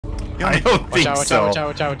I don't think so.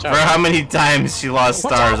 For how many times she lost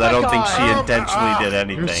stars, I don't think she intentionally did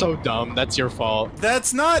anything. You're so dumb. That's your fault.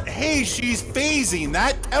 That's not, hey, she's phasing.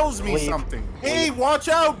 That tells me something. Hey, watch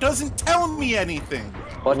out doesn't tell me anything.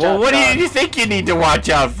 Well, what do you think you need to watch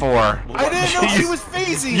out for? I didn't know she was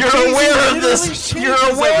phasing. You're aware of this. You're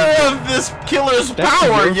aware of this killer's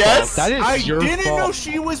power, yes? That is your fault. I didn't know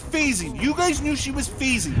she was phasing. You guys knew she was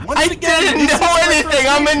phasing. I didn't know anything.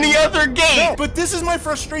 I'm in the other gate. No, but this is my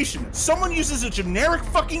frustration. Someone uses a generic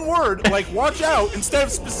fucking word like watch out instead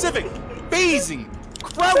of specific. Phasing.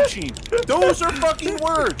 Crouching. Those are fucking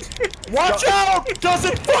words. Watch out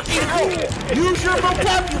doesn't fucking help. Use your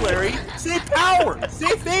vocabulary. Say power. Say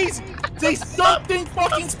phasing. Say something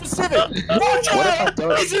fucking specific. Watch out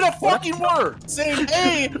isn't a fucking word. Saying,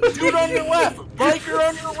 hey, dude on your left, biker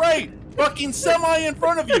on your right, fucking semi in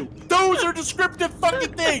front of you. Those are descriptive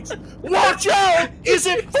fucking things. Watch out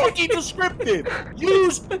isn't fucking descriptive.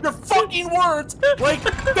 Use your fucking words like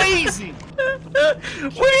phasing. What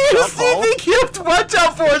do you think you have to watch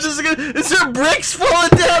out for? Is there bricks falling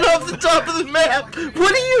down off the top of the map?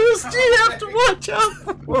 What do you have to watch out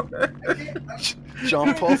for?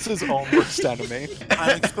 John Paul's his own worst enemy.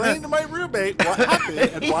 I'm explaining to my roommate what happened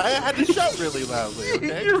and why I had to shout really loudly,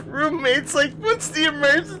 okay? Your roommate's like, what's the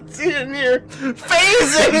emergency in here?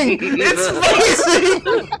 Phasing! It's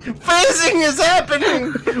phasing! Phasing is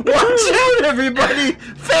happening! Watch out, everybody!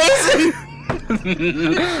 Phasing!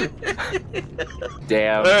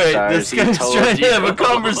 Damn. Alright, this guy's trying to have a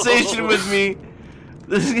conversation with me.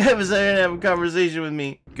 This guy was trying to have a conversation with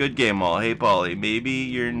me. Good game, all. Hey, Polly, maybe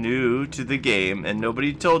you're new to the game and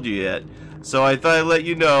nobody told you yet, so I thought I'd let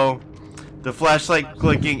you know the flashlight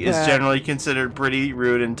clicking is generally considered pretty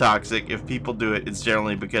rude and toxic. If people do it, it's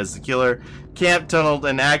generally because the killer camped, tunneled,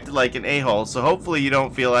 and acted like an a-hole, so hopefully you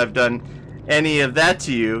don't feel I've done any of that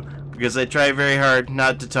to you, because I try very hard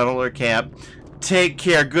not to tunnel or camp. Take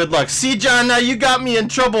care. Good luck. See, John, now you got me in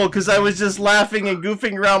trouble because I was just laughing and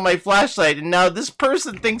goofing around my flashlight, and now this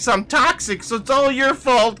person thinks I'm toxic, so it's all your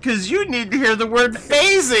fault because you need to hear the word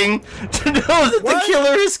phasing to know that the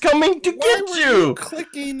killer is coming to get you.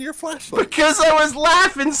 Clicking your flashlight? Because I was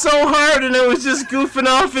laughing so hard and I was just goofing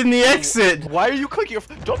off in the exit. Why are you clicking your...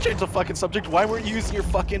 Don't change the fucking subject. Why weren't you using your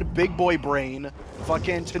fucking big boy brain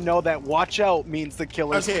fucking to know that watch out means the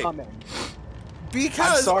killer's coming?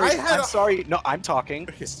 Because I'm sorry. No, I'm talking.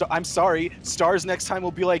 I'm sorry. Stars next time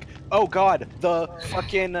will be like, oh god, the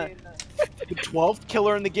fucking the 12th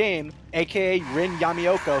killer in the game, aka Rin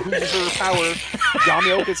Yamaoka, who uses her power,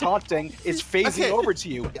 Yamaoka's haunting, is phasing over to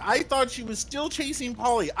you. I thought she was still chasing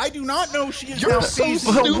Polly. I do not know she is now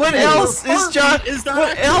phasing. But what else is John?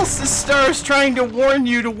 What else is Stars trying to warn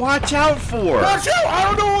you to watch out for? Watch out! I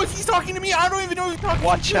don't know if he's talking to me. I don't even know if he's talking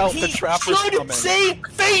watch to me. Out, the trapper's coming. Say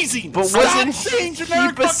phasing. But stop wasn't saying he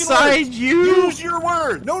generic beside words. you? Use your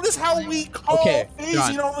word. Notice how we call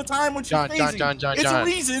phasing all the time when she's phasing. It's a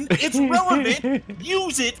reason. It's relevant.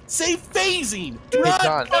 Use it. Say phasing.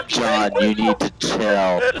 John, you need to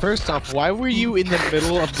chill. First off, why were you in the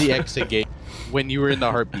middle of the exit gate when you were in the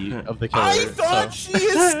heartbeat of the killer? I thought she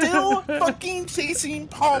is still fucking chasing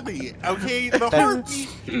Polly. Okay, the heartbeat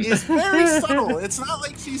is very subtle. It's not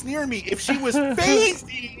like she's near me. If she was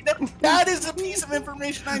phasing, that is a piece of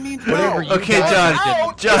information I need to know. Okay, John,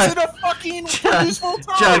 is it a fucking useful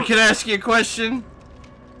term? John, can I ask you a question?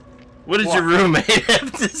 What did your roommate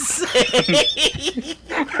have to say?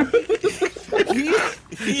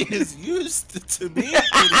 He is used to me.